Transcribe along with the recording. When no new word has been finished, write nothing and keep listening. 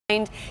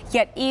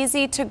yet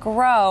easy to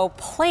grow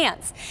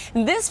plants.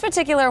 This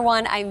particular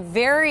one I'm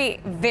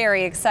very,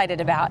 very excited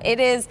about. It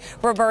is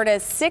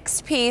Roberta's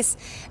 6-piece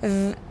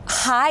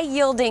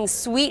high-yielding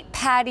sweet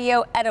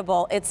patio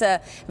edible. It's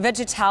a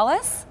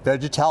Vegetalis.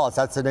 Vegetalis,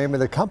 that's the name of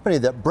the company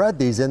that bred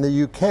these in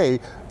the UK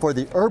for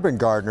the urban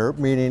gardener,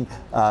 meaning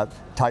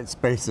tight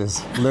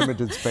spaces,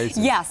 limited spaces.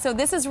 Yeah, so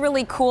this is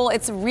really cool.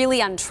 It's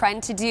really on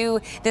trend to do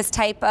this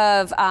type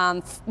of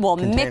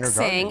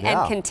mixing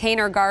and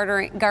container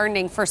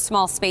gardening for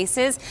small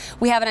spaces.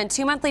 We have it on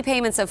 2 monthly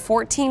payments of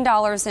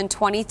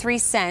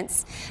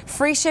 $14.23.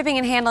 Free shipping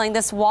and handling.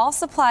 This wall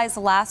supplies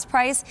last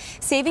price,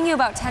 saving you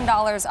about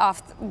 $10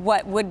 off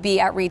what would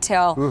be at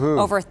retail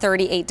over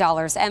 $38.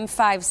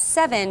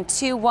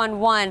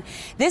 M57211.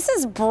 This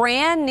is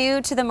brand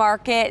new to the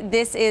market.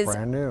 This is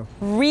brand new.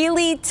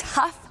 Really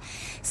tough.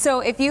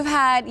 So if you've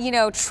had,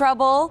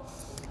 trouble,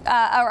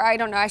 or I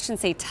don't know, I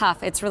shouldn't say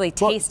tough. It's really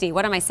tasty.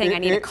 What am I saying? I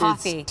need a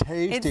coffee. It's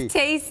tasty. It's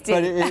tasty.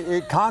 But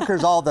it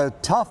conquers all the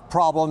tough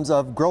problems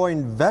of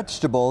growing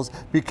vegetables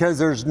because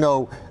there's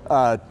no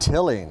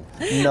tilling,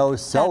 no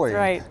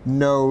sowing,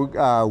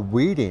 no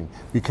weeding,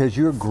 because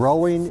you're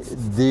growing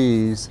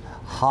these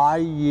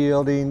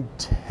high-yielding,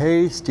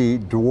 tasty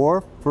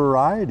dwarf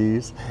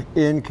varieties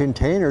in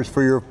containers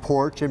for your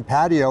porch and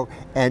patio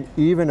and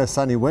even a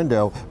sunny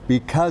window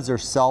because they're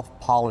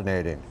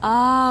self-pollinating.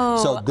 Oh,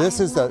 so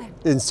this is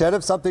instead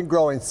of something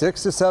growing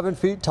 6 to 7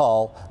 feet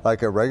tall,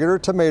 like a regular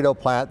tomato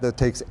plant that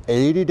takes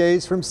 80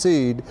 days from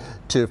seed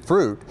to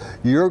fruit,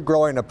 you're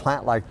growing a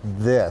plant like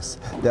this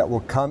that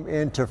will come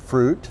into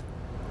fruit,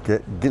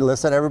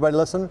 listen, everybody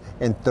listen,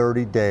 in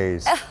 30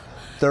 days.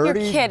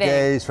 30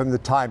 days from the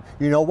time.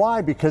 You know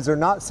why? Because they're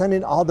not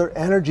sending all their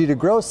energy to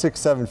grow 6,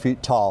 7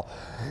 feet tall.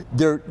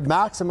 Their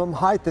maximum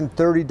height in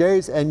 30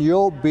 days, and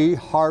you'll be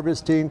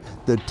harvesting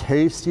the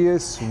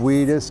tastiest,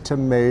 sweetest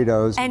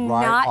tomatoes right off your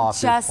plant. And not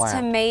just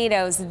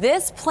tomatoes.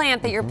 This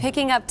plant that you're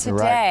picking up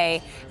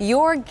today,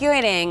 you're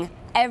getting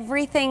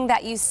everything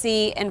that you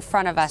see in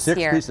front of us here.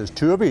 6 pieces,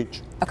 2 of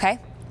each. Okay.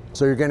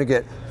 So you're going to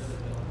get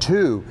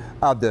 2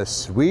 of the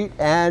sweet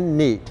and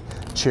neat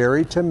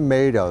cherry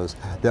tomatoes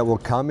that will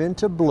come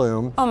into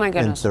bloom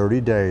in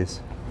 30 days.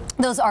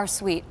 Those are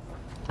sweet.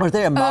 Aren't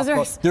they a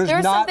mouthful?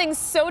 There's something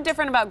so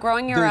different about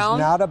growing your own.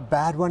 There's not a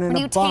bad one in a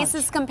bunch. When you taste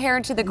this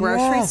compared to the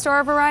grocery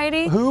store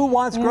variety. Who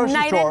wants grocery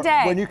Night store and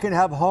day. when you can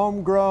have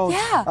homegrown,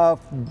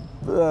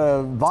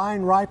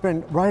 vine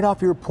ripened right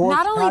off your porch,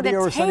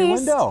 patio, or sunny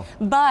window?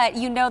 But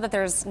you know that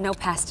there's no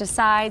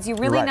pesticides. You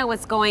really know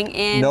what's going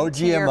in. No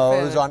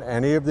GMOs on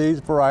any of these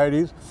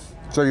varieties.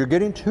 So you're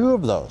getting 2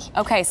 of those.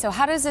 Okay, so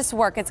how does this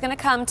work? It's going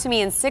to come to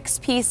me in 6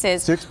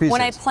 pieces. 6 pieces. When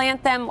I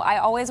plant them, I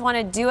always want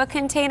to do a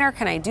container.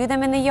 Can I do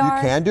them in the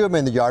yard? You can do them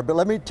in the yard, but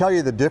let me tell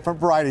you the different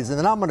varieties, and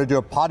then I'm going to do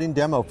a potting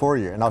demo for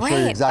you, and I'll show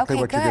you exactly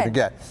what you're going to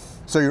get.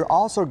 So you're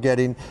also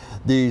getting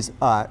these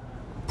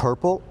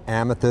purple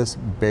amethyst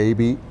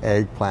baby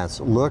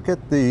eggplants. Look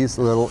at these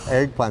little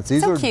eggplants.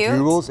 These are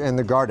jewels in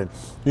the garden.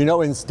 You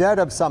know, instead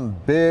of some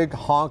big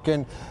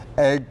honking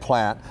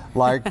eggplant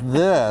like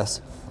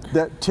this,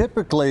 that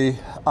typically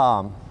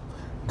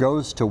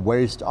goes to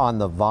waste on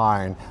the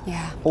vine,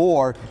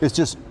 or it's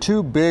just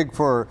too big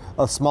for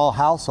a small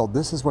household.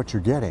 This is what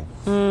you're getting.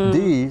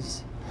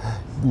 These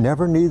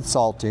never need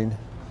salting,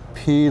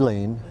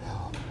 peeling,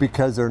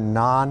 because they're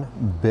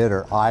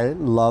non-bitter. I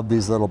love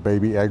these little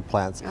baby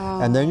eggplants.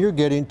 And then you're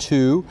getting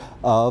 2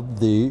 of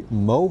the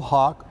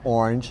Mohawk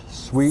orange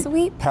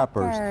sweet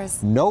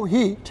peppers. No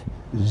heat,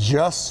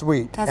 just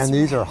sweet. And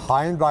these are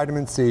high in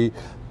vitamin C,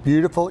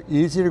 beautiful,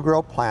 easy to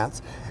grow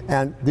plants.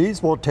 And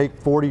these will take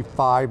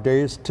 45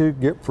 days to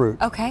get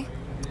fruit. Okay.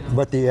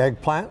 But the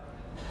eggplant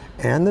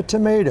and the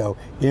tomato,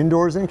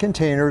 indoors in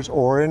containers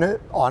or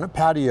on a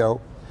patio,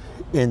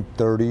 in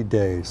 30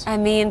 days. I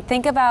mean,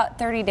 think about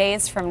 30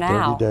 days from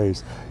now. 30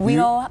 days.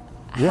 We'll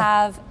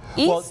have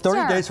Easter. Well,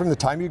 30 days from the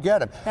time you get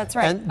them. That's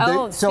right.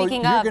 And so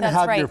you're going to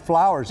have your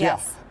flowers,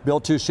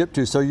 built to, ship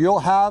to. So you'll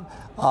have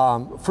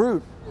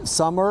fruit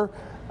summer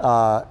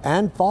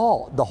and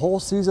fall, the whole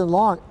season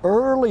long,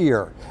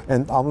 earlier.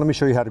 And let me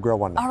show you how to grow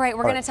one now. All right,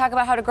 we're going to talk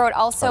about how to grow it.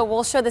 Also,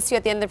 we'll show this to you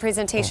at the end of the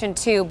presentation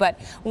too, but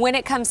when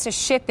it comes to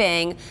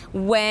shipping,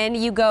 when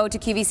you go to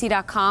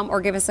QVC.com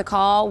or give us a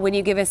call, when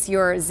you give us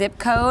your zip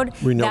code,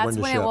 that's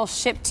when it will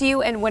ship to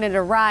you, and when it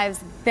arrives,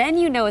 then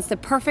you know it's the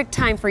perfect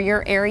time for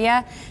your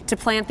area to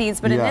plant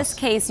these. But in this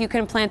case, you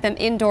can plant them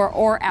indoor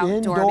or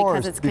outdoor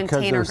because it's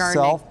container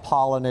gardening.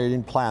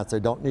 Self-pollinating plants.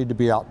 They don't need to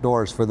be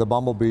outdoors for the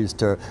bumblebees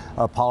to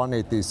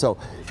pollinate these. So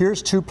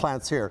here's 2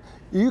 plants here.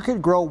 You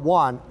could grow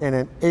one in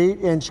an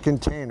 8-inch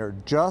container,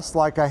 just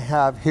like I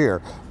have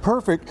here.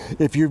 Perfect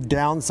if you've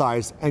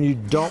downsized and you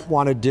don't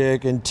want to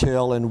dig and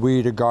till and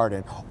weed a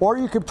garden. Or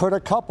you could put a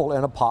couple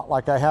in a pot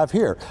like I have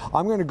here.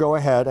 I'm going to go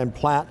ahead and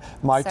plant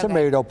my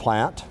tomato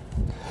plant.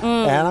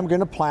 And I'm going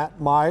to plant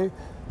my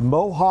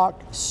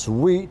Mohawk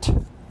sweet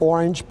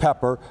orange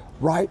pepper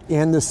right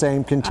in the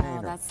same container.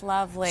 Oh, that's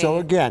lovely. So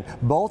again,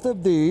 both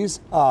of these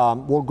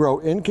will grow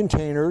in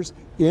containers,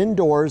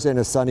 indoors in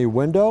a sunny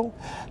window,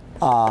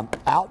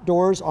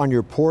 outdoors on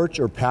your porch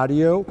or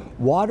patio,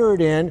 water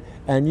it in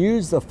and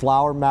use the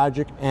Flower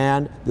Magic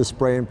and the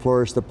Spray and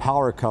Flourish, the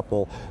power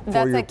couple for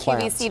your plants.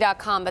 That's at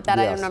QVC.com, but that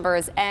item number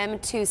is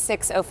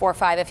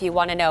M26045 if you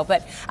want to know.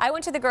 But I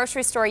went to the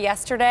grocery store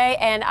yesterday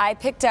and I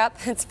picked up,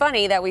 it's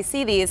funny that we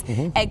see these,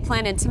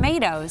 eggplant and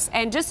tomatoes.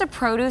 And just a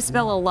produce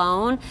bill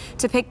alone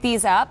to pick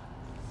these up,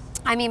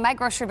 I mean, my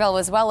grocery bill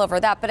was well over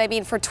that, but I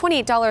mean, for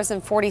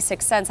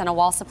 $28.46 on a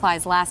Wall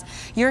Supplies last,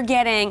 you're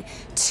getting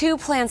 2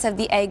 plants of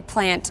the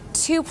eggplant,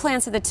 2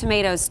 plants of the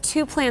tomatoes,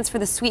 2 plants for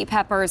the sweet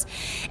peppers,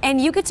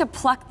 and you get to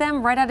pluck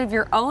them right out of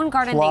your own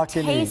garden. They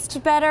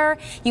taste better.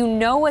 You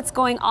know what's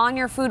going on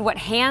your food, what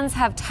hands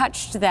have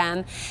touched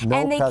them,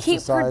 and they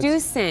keep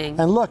producing.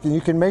 And look,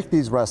 you can make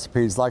these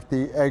recipes like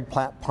the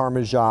eggplant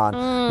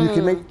parmesan. You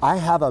can make, I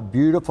have a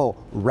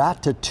beautiful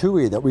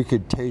ratatouille that we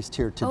could taste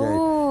here today.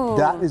 Ooh.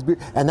 That is,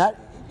 and that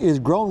is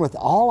grown with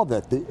all of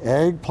it, the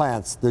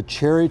eggplants, the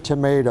cherry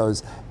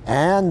tomatoes,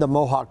 and the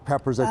Mohawk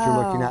peppers that you're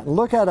looking at. And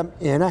look at them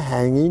in a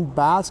hanging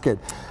basket.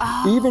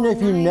 Even if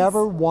you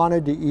never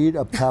wanted to eat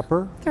a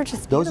pepper, they're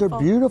just those are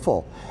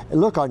beautiful. And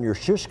look on your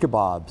shish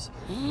kebabs,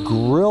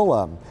 grill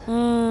them,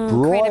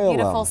 broil create a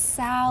beautiful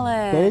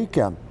salad. Bake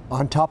them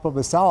on top of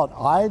a salad.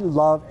 I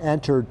love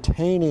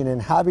entertaining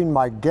and having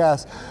my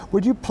guests.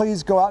 Would you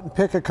please go out and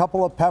pick a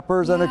couple of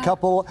peppers and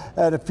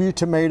a few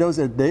tomatoes?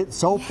 It's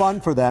so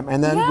fun for them.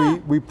 And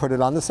then we put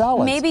it on the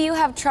salad. Maybe you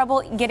have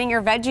trouble getting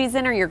your veggies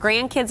in, or your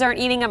grandkids aren't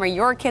eating them, or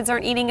your kids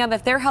aren't eating them.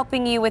 If they're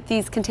helping you with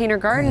these container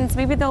gardens,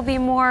 maybe they'll be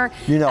more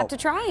apt to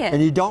try it.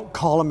 And you don't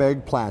call them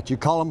eggplants, you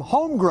call them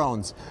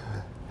homegrowns.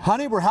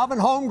 Honey, we're having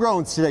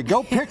homegrowns today.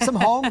 Go pick some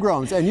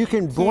homegrowns, and you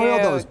can boil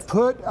those.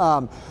 Put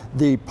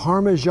the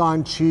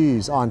Parmesan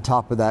cheese on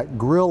top of that.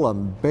 Grill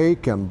them,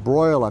 bake them,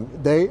 broil them.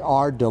 They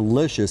are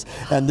delicious.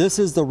 And this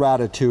is the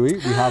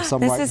ratatouille. We have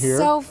some right here. This is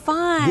so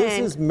fun. This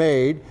is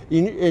made,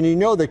 and you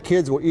know the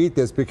kids will eat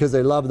this because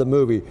they love the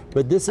movie,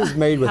 but this is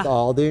made with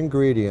all the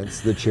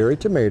ingredients. The cherry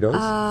tomatoes.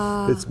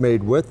 It's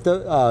made with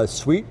the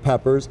sweet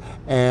peppers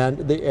and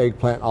the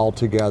eggplant all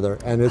together,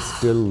 and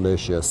it's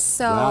delicious.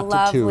 So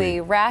lovely.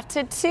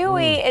 Ratatouille.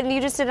 And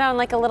you just did it on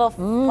like a little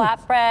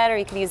flatbread, or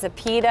you could use a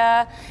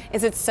pita.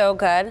 Is it so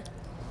good?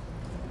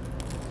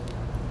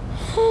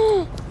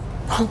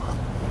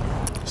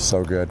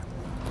 So good.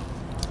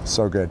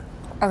 So good.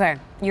 Okay,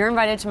 you're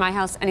invited to my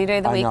house any day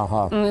of the week. I know,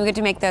 huh? We get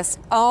to make this.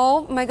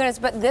 Oh my goodness,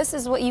 but this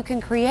is what you can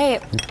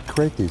create. You can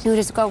create these. You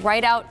just go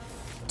right out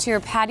to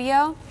your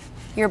patio,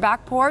 your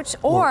back porch,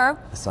 or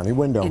a sunny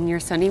window. In your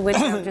sunny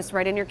window, just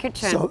right in your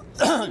kitchen. So,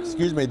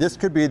 excuse me, this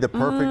could be the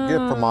perfect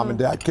gift for mom and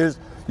dad, because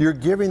you're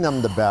giving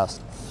them the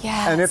best.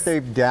 Yes. And if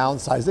they've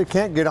downsized, they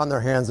can't get on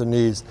their hands and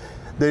knees.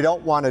 They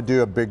don't want to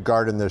do a big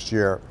garden this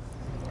year.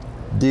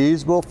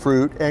 These will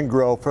fruit and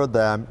grow for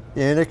them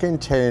in a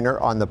container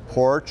on the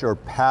porch or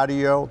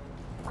patio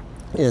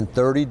in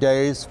 30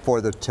 days for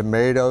the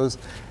tomatoes,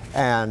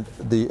 and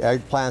the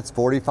eggplants,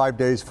 45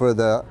 days for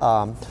the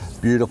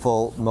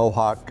beautiful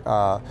Mohawk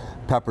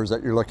peppers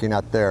that you're looking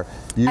at there.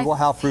 You will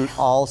have fruit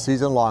all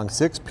season long,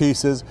 6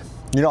 pieces.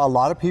 You know, a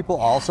lot of people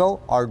also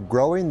are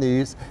growing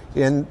these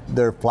in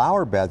their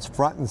flower beds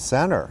front and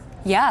center.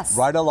 Yes.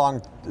 Right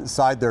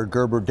alongside their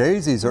Gerber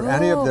daisies or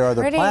any of their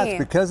other plants,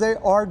 because they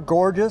are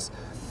gorgeous.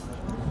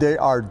 They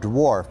are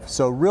dwarf.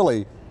 So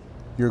really,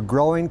 you're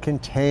growing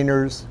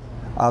containers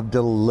of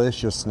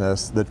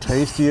deliciousness, the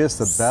tastiest,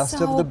 the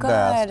best of the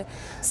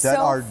best, that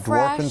are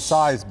dwarf in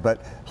size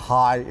but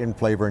high in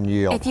flavor and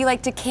yield. If you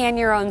like to can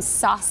your own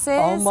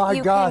sauces,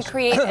 you can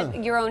create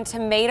your own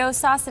tomato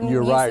sauce and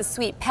use the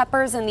sweet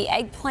peppers and the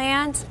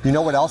eggplant. You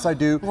know what else I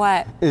do?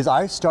 What? Is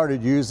I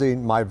started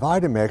using my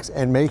Vitamix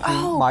and making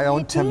my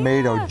own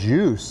tomato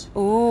juice.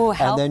 Ooh,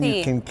 healthy. And then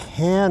you can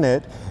can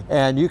it,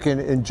 and you can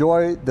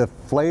enjoy the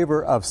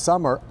flavor of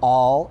summer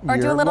all year long.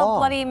 Or do a little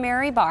Bloody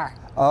Mary bar.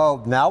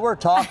 Oh, now we're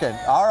talking.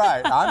 All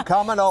right, I'm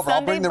coming over.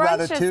 I'll bring the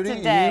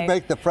ratatouille. You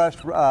make the fresh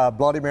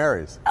Bloody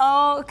Marys.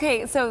 Oh,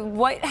 okay. So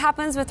what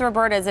happens with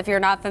Roberta's, if you're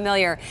not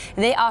familiar,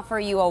 they offer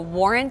you a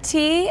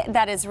warranty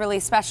that is really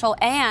special,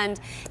 and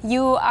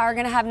you are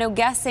going to have no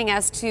guessing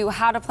as to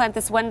how to plant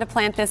this, when to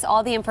plant this.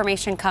 All the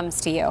information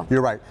comes to you.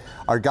 You're right.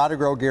 Our Gotta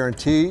Grow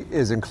guarantee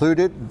is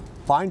included.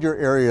 Find your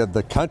area of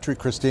the country,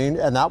 Christine,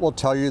 and that will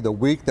tell you the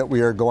week that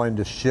we are going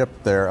to ship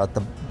there at the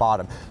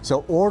bottom.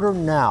 So order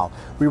now.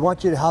 We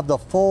want you to have the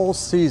full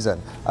season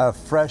of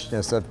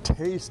freshness, of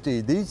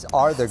tasty. These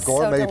are the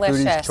gourmet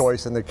foodie's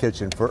choice in the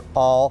kitchen for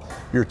all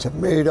your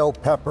tomato,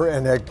 pepper,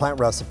 and eggplant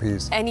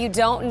recipes. And you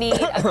don't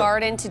need a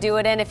garden to do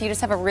it in. If you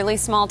just have a really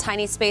small,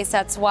 tiny space,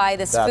 that's why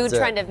this food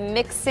trend of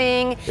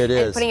mixing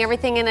and putting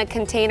everything in a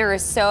container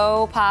is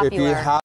so popular.